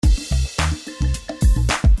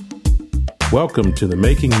Welcome to the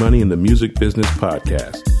Making Money in the Music Business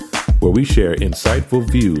podcast, where we share insightful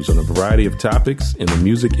views on a variety of topics in the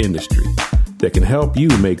music industry that can help you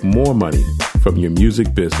make more money from your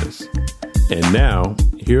music business. And now,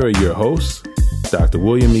 here are your hosts, Dr.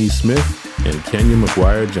 William E. Smith and Kenya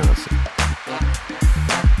McGuire Johnson.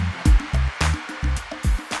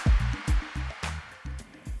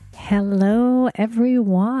 Hello,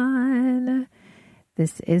 everyone.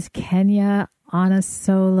 This is Kenya on a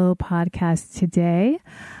solo podcast today.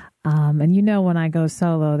 And you know when I go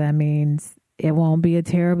solo, that means it won't be a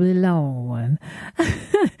terribly long one.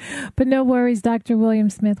 But no worries, Dr. William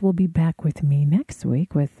Smith will be back with me next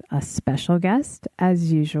week with a special guest,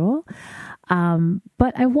 as usual.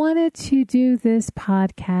 But I wanted to do this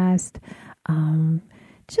podcast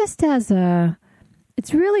just as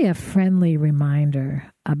it's really a friendly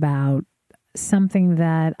reminder about something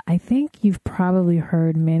that I think you've probably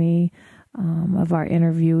heard many of our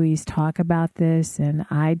interviewees talk about this, and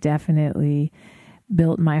I definitely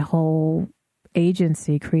built my whole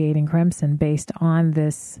agency, Creating Crimson, based on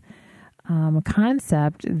this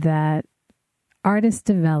concept that artist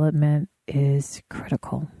development is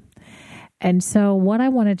critical. And so what I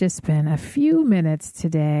want to just spend a few minutes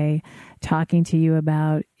today talking to you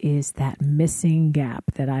about is that missing gap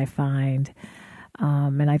that I find,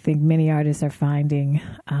 and I think many artists are finding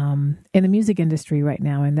in the music industry right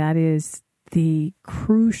now, and that is the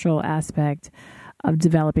crucial aspect of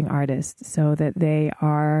developing artists so that they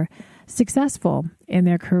are successful in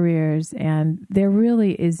their careers. And there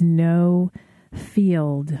really is no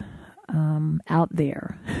field out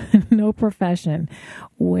there, no profession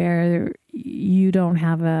where you don't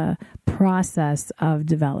have a process of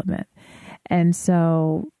development. And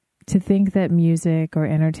so to think that music or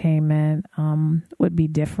entertainment would be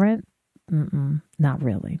different, not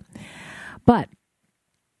really. But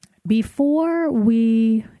before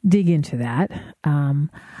we dig into that,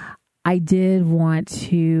 I did want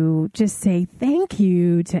to just say thank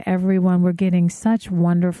you to everyone. We're getting such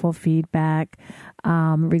wonderful feedback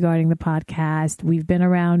regarding the podcast. We've been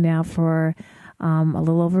around now for a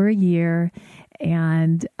little over a year,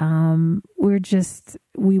 and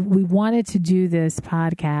we wanted to do this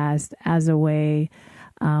podcast as a way,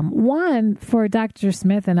 one, for Dr.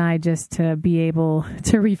 Smith and I just to be able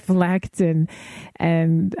to reflect and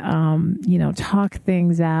talk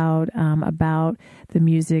things out about the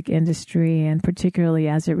music industry, and particularly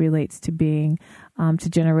as it relates to being to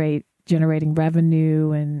generating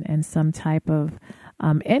revenue and some type of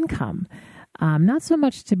income, not so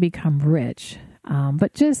much to become rich,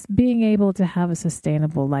 but just being able to have a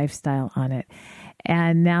sustainable lifestyle on it.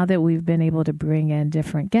 And now that we've been able to bring in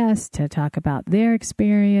different guests to talk about their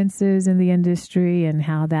experiences in the industry and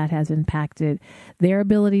how that has impacted their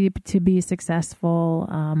ability to be successful,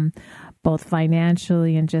 both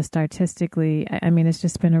financially and just artistically, I mean, it's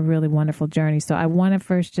just been a really wonderful journey. So I want to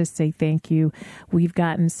first just say thank you. We've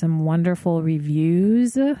gotten some wonderful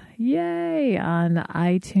reviews, yay, on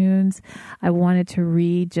iTunes. I wanted to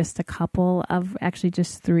read just a couple of, actually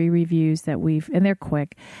just 3 reviews that and they're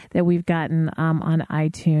quick, that we've gotten on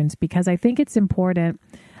iTunes, because I think it's important.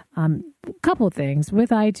 A couple of things with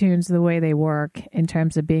iTunes, the way they work in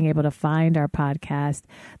terms of being able to find our podcast.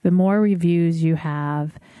 The more reviews you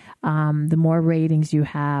have, the more ratings you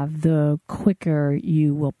have, the quicker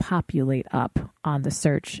you will populate up on the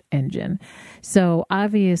search engine. So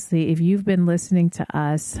obviously, if you've been listening to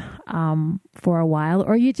us for a while,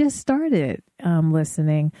 or you just started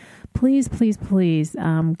listening, please go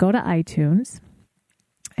to iTunes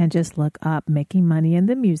and just look up Making Money in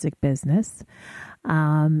the Music Business,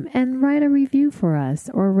 and write a review for us,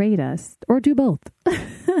 or rate us, or do both.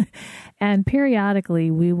 And periodically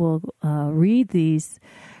we will read these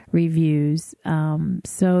reviews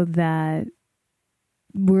so that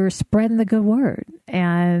we're spreading the good word.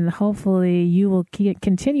 And hopefully you will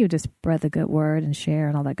continue to spread the good word and share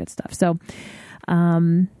and all that good stuff. So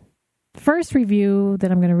first review that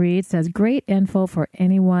I'm going to read says, "Great info for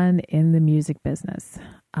anyone in the music business."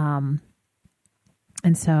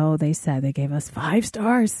 And so they said they gave us 5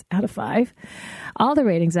 stars out of 5. All the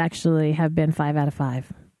ratings actually have been 5 out of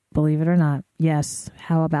 5. Believe it or not. Yes.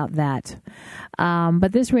 How about that?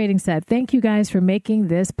 But this rating said, "Thank you guys for making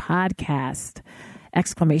this podcast."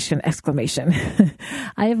 Exclamation.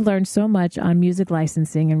 I have learned so much on music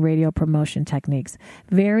licensing and radio promotion techniques.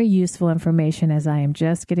 Very useful information as I am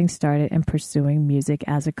just getting started and pursuing music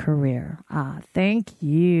as a career. Thank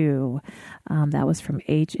you. That was from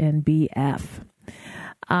HNBF.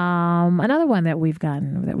 Another one that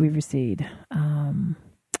we've received.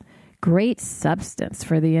 Great substance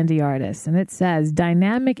for the indie artists. And it says,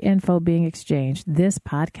 dynamic info being exchanged. This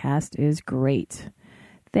podcast is great.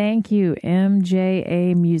 Thank you,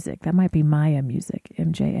 MJA Music. That might be Maya Music,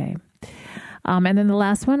 MJA. And then the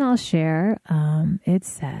last one I'll share, it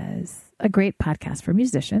says, a great podcast for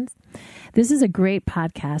musicians. This is a great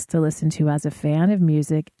podcast to listen to as a fan of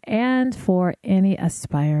music and for any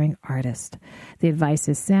aspiring artist. The advice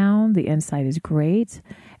is sound, the insight is great,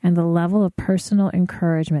 and the level of personal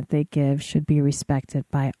encouragement they give should be respected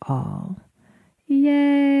by all.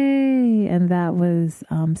 Yay! And that was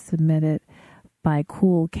submitted by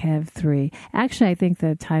Cool Kev 3. Actually, I think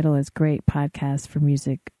the title is Great Podcast for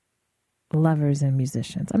Music Lovers and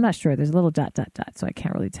Musicians. I'm not sure. There's a little ... so I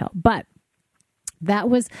can't really tell. But that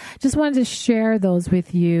was, just wanted to share those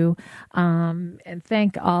with you, and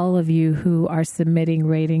thank all of you who are submitting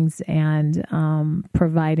ratings and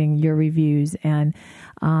providing your reviews. And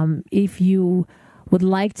if you would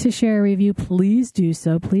like to share a review, please do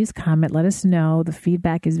so. Please comment. Let us know. The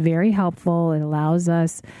feedback is very helpful. It allows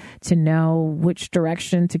us to know which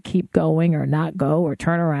direction to keep going or not go or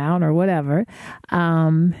turn around or whatever.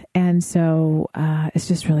 And so it's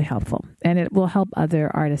just really helpful. And it will help other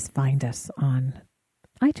artists find us on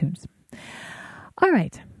iTunes. All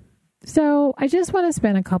right. So I just want to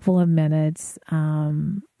spend a couple of minutes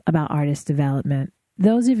about artist development.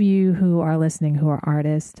 Those of you who are listening who are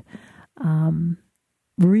artists,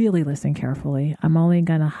 really listen carefully. I'm only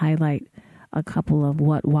going to highlight a couple of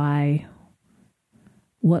what, why,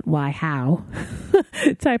 how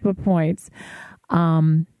type of points.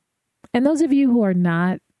 And those of you who are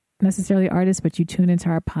not necessarily artists, but you tune into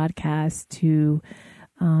our podcast to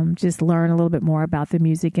just learn a little bit more about the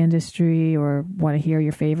music industry or want to hear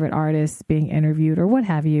your favorite artists being interviewed or what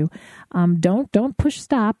have you, don't push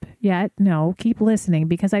stop yet. No, keep listening,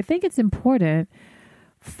 because I think it's important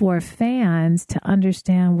for fans to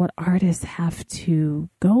understand what artists have to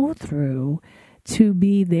go through to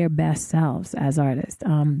be their best selves as artists.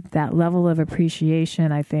 That level of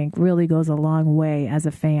appreciation, I think, really goes a long way as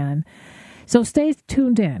a fan. So stay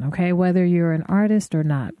tuned in, okay, whether you're an artist or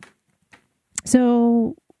not.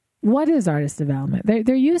 So what is artist development?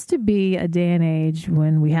 There used to be a day and age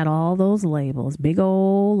when we had all those labels, big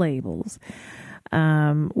old labels,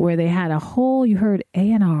 where they had a whole, you heard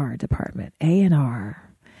A&R department, A&R.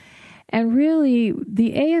 And really,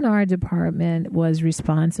 the A&R department was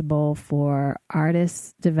responsible for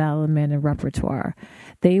artist development and repertoire.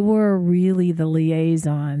 They were really the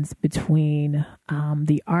liaisons between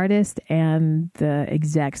the artist and the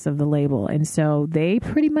execs of the label. And so they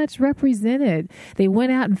pretty much represented, they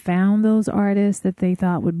went out and found those artists that they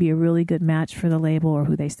thought would be a really good match for the label, or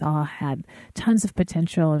who they saw had tons of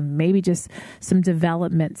potential and maybe just some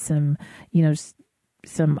development, some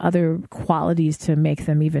other qualities to make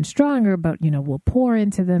them even stronger, but, we'll pour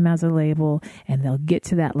into them as a label and they'll get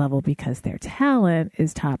to that level because their talent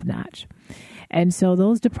is top notch. And so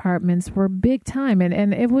those departments were big time.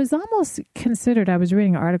 And it was almost considered, I was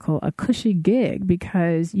reading an article, a cushy gig,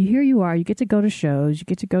 because here you are, you get to go to shows, you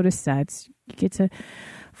get to go to sets, you get to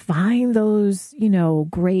find those,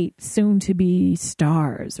 great soon-to-be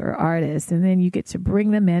stars or artists, and then you get to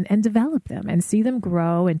bring them in and develop them and see them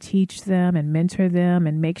grow and teach them and mentor them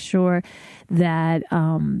and make sure that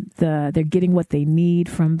they're getting what they need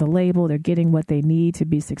from the label, they're getting what they need to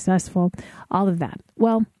be successful, all of that.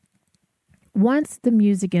 Well, once the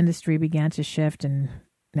music industry began to shift, and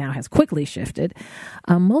now has quickly shifted,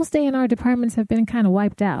 most A&R departments have been kind of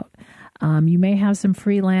wiped out. You may have some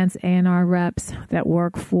freelance A&R reps that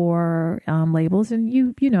work for labels, and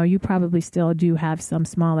you probably still do have some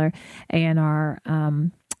smaller A&R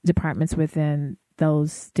departments within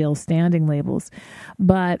those still standing labels.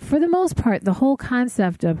 But for the most part, the whole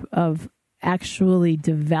concept of actually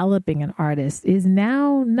developing an artist is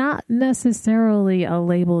now not necessarily a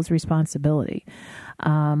label's responsibility.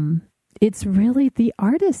 It's really the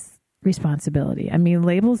artist's responsibility. I mean,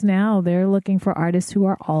 labels now, they're looking for artists who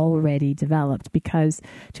are already developed, because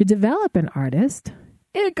to develop an artist,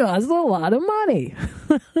 it costs a lot of money.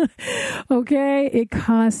 Okay?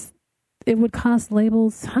 It would cost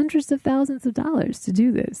labels hundreds of thousands of dollars to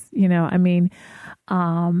do this. When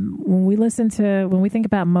we think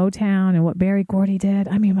about Motown and what Berry Gordy did,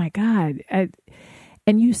 I mean, my God.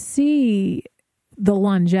 And you see the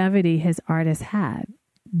longevity his artists had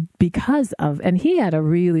because of, and he had a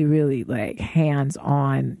really, really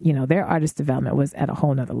hands-on, their artist development was at a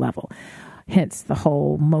whole nother level. Hence the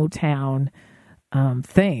whole Motown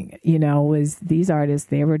thing, was these artists,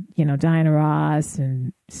 they were, Diana Ross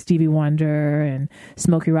and Stevie Wonder and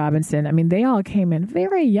Smokey Robinson. I mean, they all came in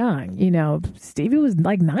very young. Stevie was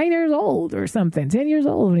like 9 years old or something, 10 years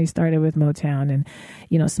old when he started with Motown. And,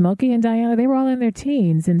 Smokey and Diana, they were all in their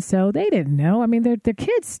teens. And so they didn't know. I mean, they're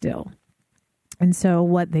kids still. And so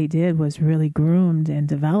what they did was really groomed and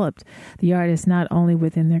developed the artists not only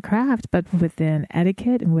within their craft, but within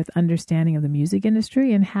etiquette and with understanding of the music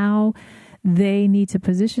industry and how they need to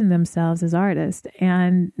position themselves as artists.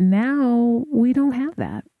 And now we don't have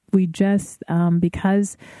that. We just,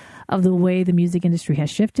 because of the way the music industry has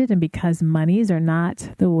shifted and because monies are not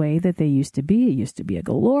the way that they used to be. It used to be a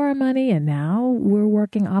galore of money, and now we're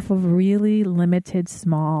working off of really limited,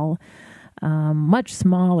 small, much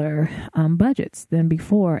smaller budgets than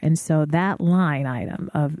before. And so that line item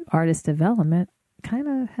of artist development kind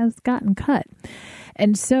of has gotten cut.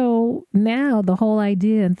 And so now the whole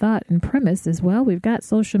idea and thought and premise is, well, we've got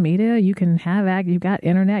social media, you've got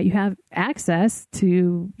internet, you have access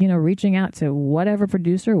to, reaching out to whatever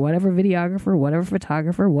producer, whatever videographer, whatever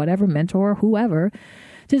photographer, whatever mentor, whoever,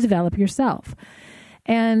 to develop yourself.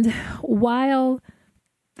 And while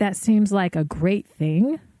that seems like a great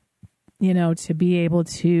thing, to be able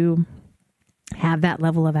to have that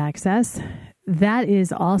level of access, that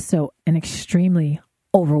is also an extremely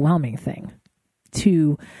overwhelming thing.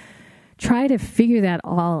 To try to figure that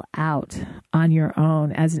all out on your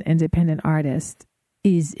own as an independent artist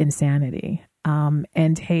is insanity,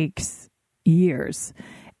 and takes years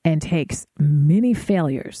and takes many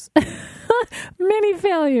failures,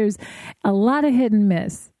 a lot of hit and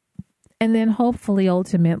miss. And then hopefully,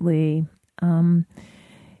 ultimately,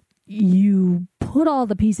 you put all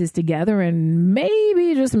the pieces together and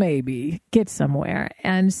maybe, just maybe, get somewhere.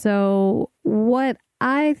 And so what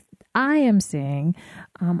I am seeing,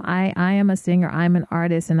 I am a singer, I'm an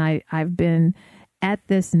artist, and I've been at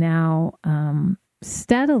this now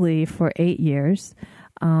steadily for 8 years.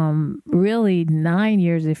 Really 9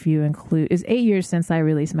 years if you include, it's 8 years since I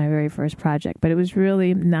released my very first project, but it was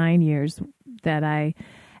really 9 years that I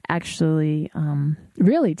actually,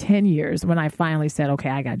 really 10 years when I finally said, okay,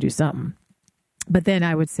 I got to do something. But then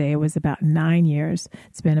I would say it was about 9 years.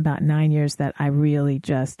 It's been about 9 years that I really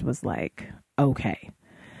just was like, okay,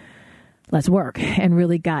 let's work, and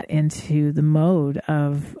really got into the mode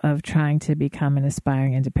of trying to become an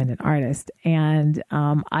aspiring independent artist. And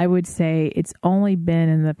I would say it's only been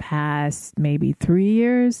in the past maybe 3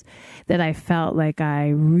 years that I felt like I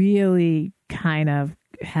really kind of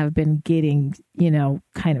have been getting,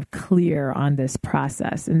 kind of clear on this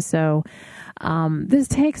process. And so this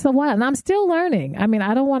takes a while, and I'm still learning. I mean,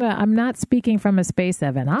 I'm not speaking from a space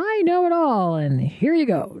of, and I know it all, and here you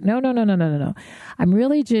go. No. I'm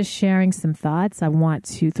really just sharing some thoughts I want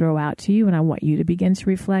to throw out to you, and I want you to begin to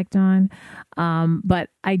reflect on. But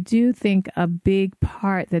I do think a big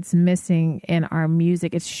part that's missing in our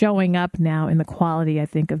music, it's showing up now in the quality, I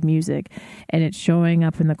think, of music, and it's showing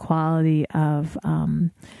up in the quality of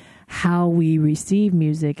how we receive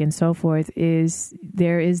music and so forth, is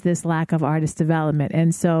there is this lack of artist development.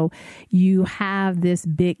 And so you have this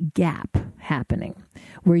big gap happening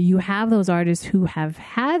where you have those artists who have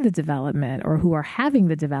had the development or who are having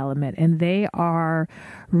the development, and they are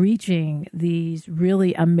reaching these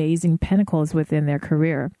really amazing pinnacles within their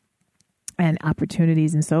career and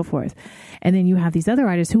opportunities and so forth. And then you have these other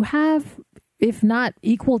artists who have, if not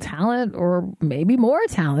equal talent or maybe more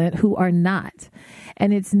talent, who are not.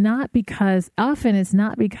 And it's not because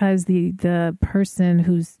the person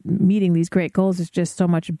who's meeting these great goals is just so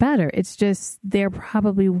much better. It's just they're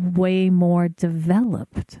probably way more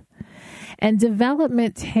developed. And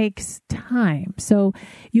development takes time. So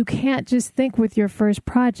you can't just think with your first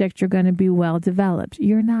project you're going to be well developed.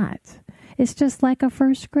 You're not. It's just like a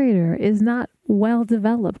first grader is not well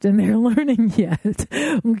developed in their learning yet.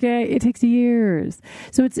 Okay. It takes years.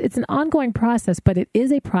 So it's an ongoing process, but it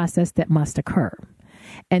is a process that must occur.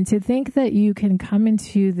 And to think that you can come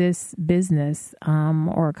into this business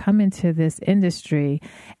or come into this industry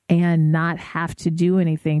and not have to do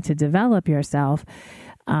anything to develop yourself,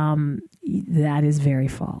 that is very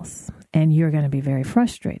false. And you're going to be very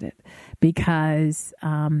frustrated because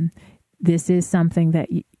this is something that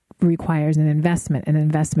requires an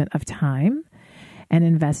investment of time, an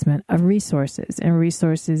investment of resources. And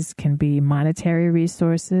resources can be monetary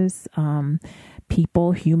resources,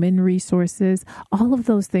 people, human resources. All of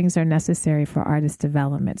those things are necessary for artist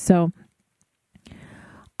development. So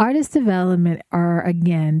artist development are,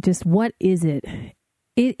 again, just what is it?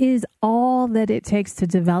 It is all that it takes to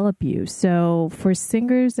develop you. So for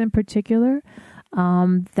singers in particular,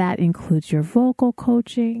 that includes your vocal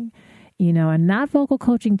coaching, and not vocal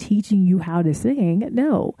coaching teaching you how to sing.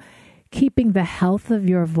 No, keeping the health of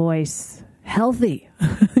your voice healthy,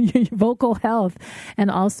 your vocal health,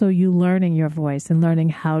 and also you learning your voice and learning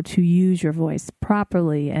how to use your voice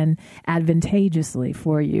properly and advantageously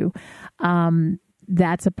for you.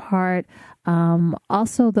 That's a part.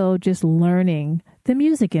 Also, though, just learning the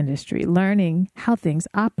music industry, learning how things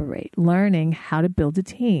operate, learning how to build a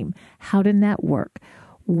team, how to network.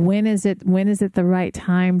 When is it the right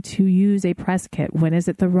time to use a press kit? When is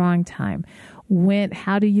it the wrong time?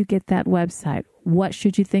 How do you get that website? What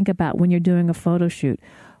should you think about when you're doing a photo shoot?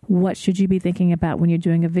 What should you be thinking about when you're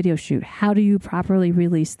doing a video shoot? How do you properly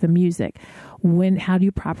release the music? How do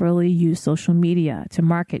you properly use social media to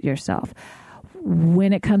market yourself?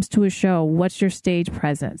 When it comes to a show, what's your stage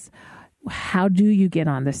presence? How do you get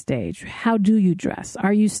on the stage? How do you dress?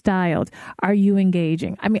 Are you styled? Are you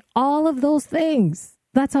engaging? I mean, all of those things,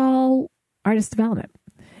 that's all artist development.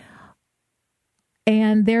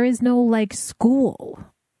 And there is no like school.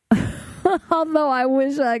 Although I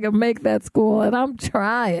wish I could make that school, and I'm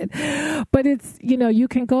trying. But it's, you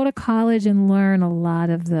can go to college and learn a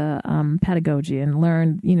lot of the pedagogy and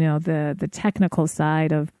learn, the technical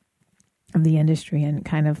side of the industry and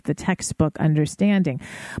kind of the textbook understanding.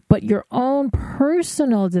 But your own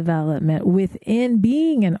personal development within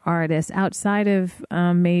being an artist, outside of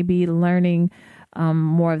maybe learning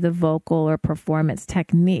more of the vocal or performance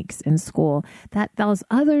techniques in school, that those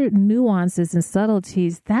other nuances and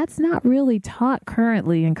subtleties, that's not really taught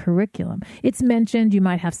currently in curriculum. It's mentioned, you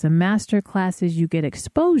might have some master classes, you get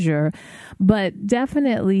exposure, but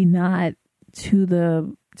definitely not to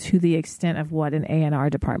the extent of what an A&R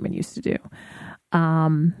department used to do.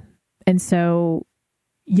 And so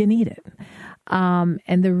you need it.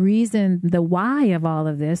 And the reason, the why of all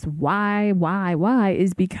of this, why,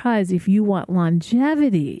 is because if you want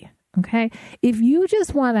longevity, okay, if you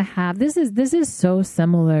just want to have, this is so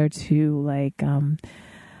similar to like, I'm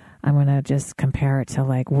going to just compare it to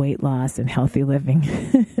like weight loss and healthy living,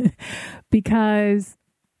 because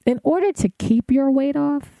in order to keep your weight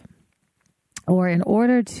off, or in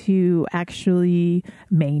order to actually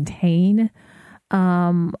maintain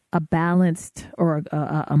a balanced or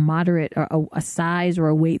a moderate or a size or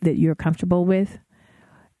a weight that you're comfortable with,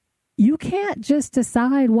 you can't just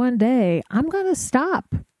decide one day, I'm going to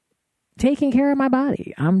stop taking care of my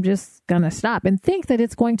body. I'm just going to stop and think that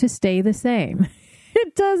it's going to stay the same.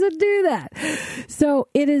 It doesn't do that. So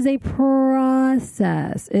it is a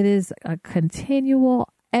process. It is a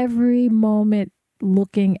continual, every moment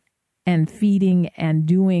looking and feeding and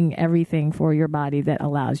doing everything for your body that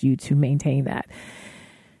allows you to maintain that.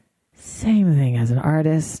 Same thing as an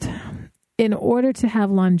artist. In order to have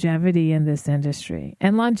longevity in this industry,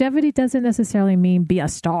 and longevity doesn't necessarily mean be a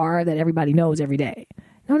star that everybody knows every day.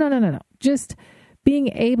 No. Just being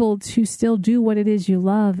able to still do what it is you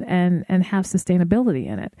love and have sustainability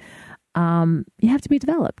in it. You have to be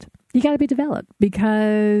developed. You got to be developed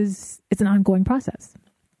because it's an ongoing process.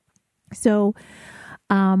 So,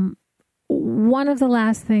 one of the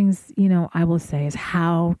last things, I will say is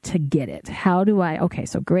how to get it. How do I, okay,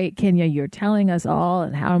 so great, Kenya, you're telling us all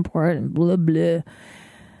and how important, blah, blah.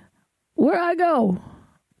 Where I go?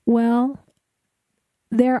 Well,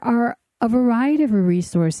 there are a variety of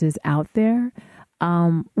resources out there,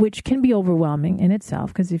 which can be overwhelming in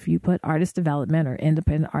itself, because if you put artist development or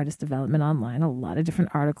independent artist development online, a lot of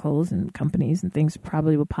different articles and companies and things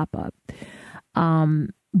probably will pop up.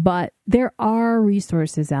 But there are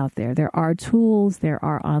resources out there. There are tools, there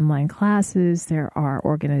are online classes, there are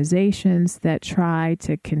organizations that try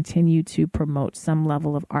to continue to promote some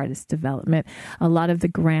level of artist development. A lot of the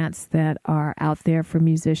grants that are out there for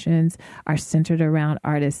musicians are centered around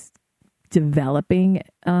artists developing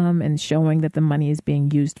and showing that the money is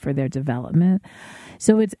being used for their development.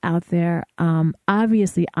 So it's out there.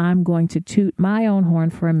 Obviously, I'm going to toot my own horn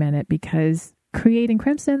for a minute because Creating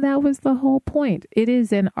Crimson, that was the whole point. It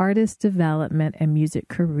is an artist development and music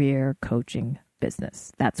career coaching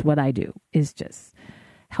business. That's what I do, is just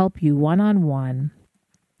help you one-on-one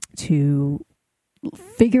to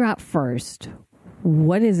figure out first,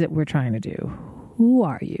 what is it we're trying to do? Who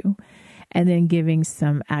are you? And then giving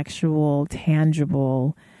some actual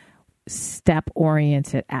tangible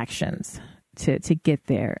step-oriented actions to get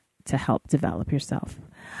there to help develop yourself.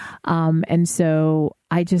 And so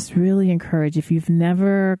I just really encourage, if you've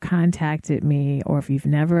never contacted me or if you've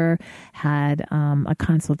never had a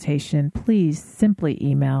consultation, please simply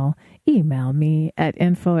email me at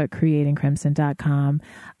info@creatingcrimson.com.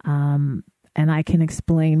 And I can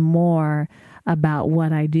explain more about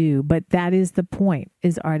what I do. But that is the point,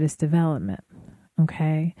 is artist development.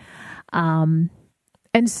 Okay. And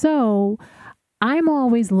so I'm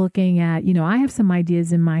always looking at, I have some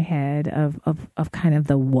ideas in my head of kind of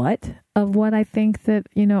the what of what I think that,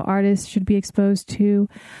 artists should be exposed to.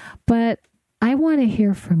 But I want to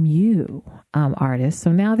hear from you, artists.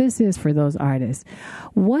 So now this is for those artists.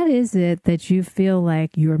 What is it that you feel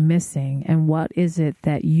like you're missing? And what is it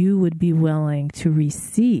that you would be willing to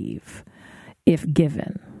receive if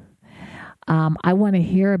given. I want to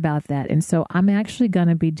hear about that. And so I'm actually going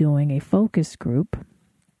to be doing a focus group,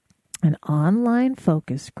 an online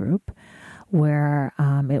focus group, where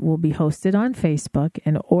it will be hosted on Facebook.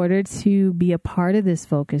 In order to be a part of this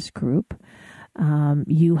focus group,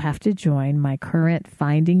 you have to join my current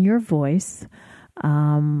Finding Your Voice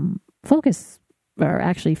Facebook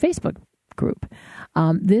group.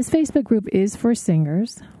 This Facebook group is for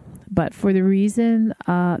singers, but for the reasons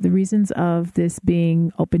of this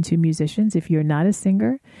being open to musicians, if you're not a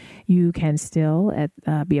singer, you can still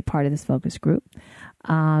be a part of this focus group.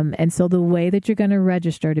 And so the way that you're going to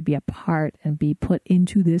register to be a part and be put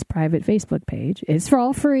into this private Facebook page is for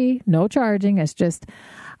all free, no charging. It's just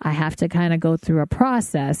I have to kind of go through a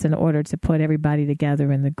process in order to put everybody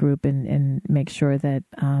together in the group and make sure that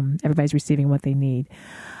everybody's receiving what they need.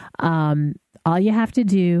 All you have to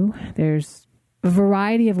do, there's a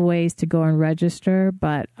variety of ways to go and register,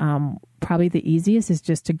 but probably the easiest is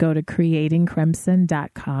just to go to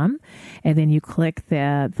creatingcrimson.com, and then you click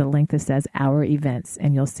the link that says Our Events,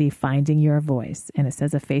 and you'll see Finding Your Voice, and it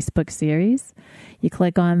says a Facebook series. You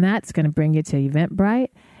click on that, it's going to bring you to Eventbrite,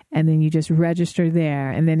 and then you just register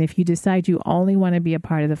there. And then if you decide you only want to be a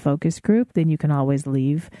part of the focus group, then you can always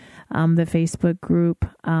leave the Facebook group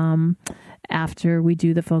after we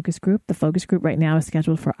do the focus group. The focus group right now is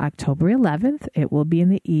scheduled for October 11th. It will be in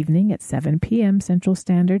the evening at 7 p.m. Central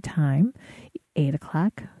Standard Time, 8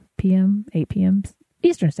 p.m.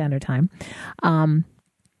 Eastern Standard Time. And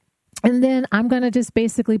then I'm going to just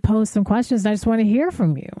basically pose some questions. I just want to hear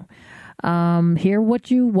from you. Hear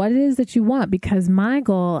what it is that you want, because my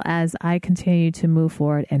goal as I continue to move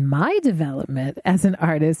forward in my development as an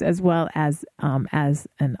artist, as well as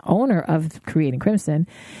an owner of Creating Crimson,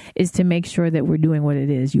 is to make sure that we're doing what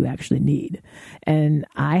it is you actually need. And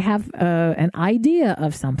I have an idea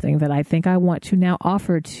of something that I think I want to now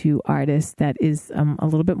offer to artists that is a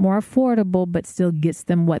little bit more affordable, but still gets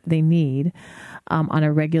them what they need on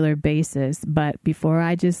a regular basis. But before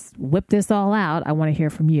I just whip this all out, I want to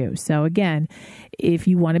hear from you. So again, if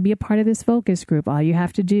you want to be a part of this focus group, all you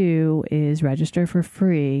have to do is register for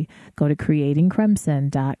free. Go to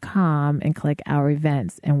creatingcrimson.com and click Our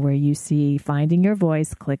Events, and where you see Finding Your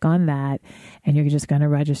Voice, click on that, and you're just going to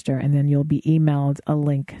register, and then you'll be emailed a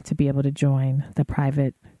link to be able to join the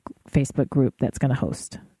private Facebook group that's going to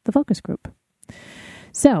host the focus group.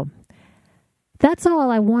 So that's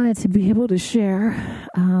all I wanted to be able to share.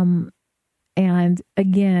 And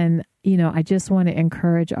again, I just want to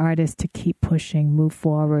encourage artists to keep pushing, move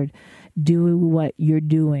forward, do what you're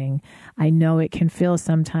doing. I know it can feel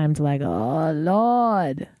sometimes like, oh,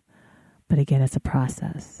 Lord. But again, it's a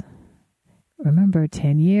process. Remember,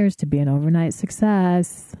 10 years to be an overnight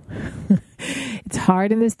success. It's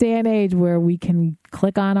hard in this day and age where we can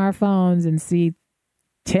click on our phones and see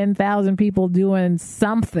 10,000 people doing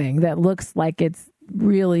something that looks like it's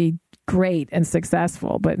really great and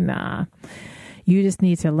successful, but nah. You just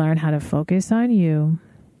need to learn how to focus on you,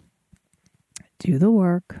 do the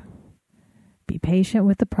work, be patient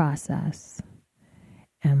with the process.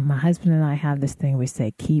 And my husband and I have this thing we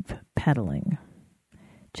say, keep pedaling.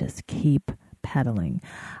 Just keep pedaling.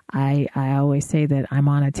 I always say that I'm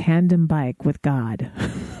on a tandem bike with God.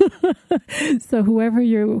 So whoever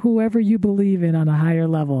you believe in on a higher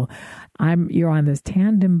level, you're on this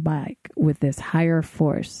tandem bike with this higher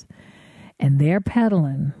force, and they're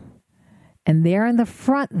pedaling, and they're in the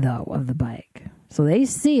front though of the bike, so they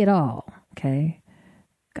see it all. Okay,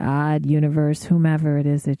 God, universe, whomever it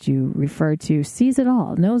is that you refer to, sees it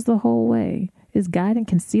all, knows the whole way, is guiding,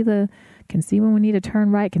 can see when we need to turn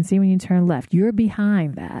right, can see when you turn left. You're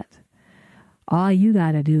behind that. All you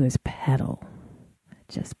got to do is pedal.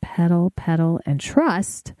 Just pedal, and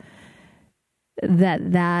trust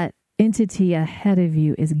that entity ahead of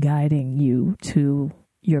you is guiding you to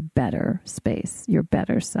your better space, your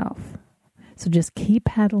better self. So just keep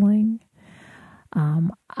pedaling.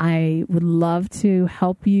 I would love to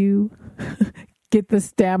help you get the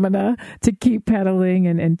stamina to keep pedaling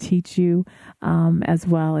and teach you, as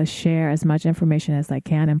well as share as much information as I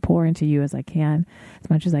can and pour into you as I can, as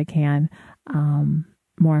much as I can.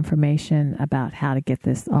 More information about how to get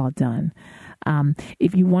this all done.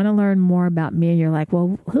 If you want to learn more about me and you're like,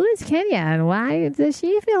 well, who is Kenya and why does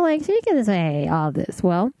she feel like she can say all this?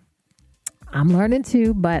 Well, I'm learning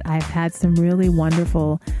too, but I've had some really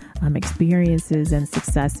wonderful experiences and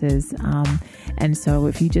successes. And so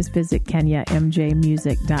if you just visit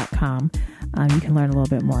KenyaMJmusic.com, you can learn a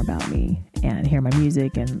little bit more about me. and hear my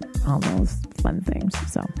music and all those fun things.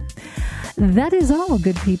 So that is all,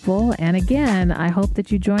 good people. And again, I hope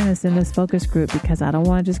that you join us in this focus group, because I don't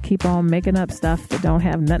want to just keep on making up stuff that don't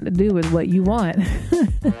have nothing to do with what you want.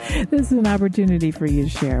 This is an opportunity for you to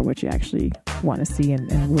share what you actually want to see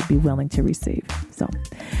and would be willing to receive. So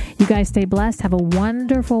you guys stay blessed. Have a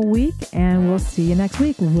wonderful week, and we'll see you next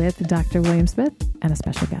week with Dr. William Smith and a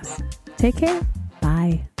special guest. Take care.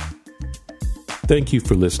 Bye. Thank you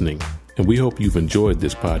for listening, and we hope you've enjoyed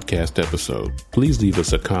this podcast episode. Please leave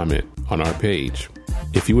us a comment on our page.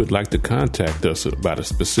 If you would like to contact us about a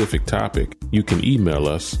specific topic, you can email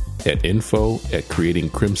us at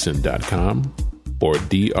info@creatingcrimson.com or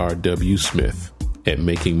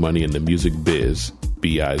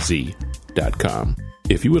drwsmith@makingmoneyinthemusicbiz.com.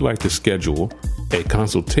 If you would like to schedule a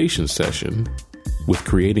consultation session with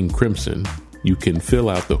Creating Crimson, you can fill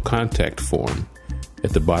out the contact form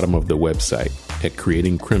at the bottom of the website at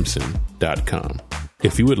creatingcrimson.com.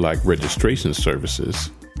 If you would like registration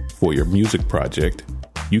services for your music project,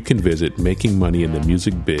 you can visit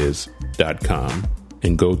makingmoneyinthemusicbiz.com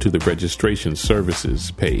and go to the registration services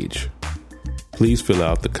page. Please fill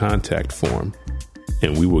out the contact form,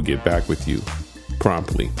 and we will get back with you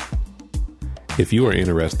promptly. If you are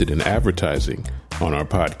interested in advertising on our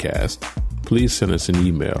podcast, please send us an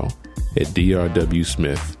email at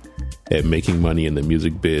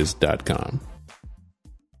drwsmith@makingmoneyinthemusicbiz.com.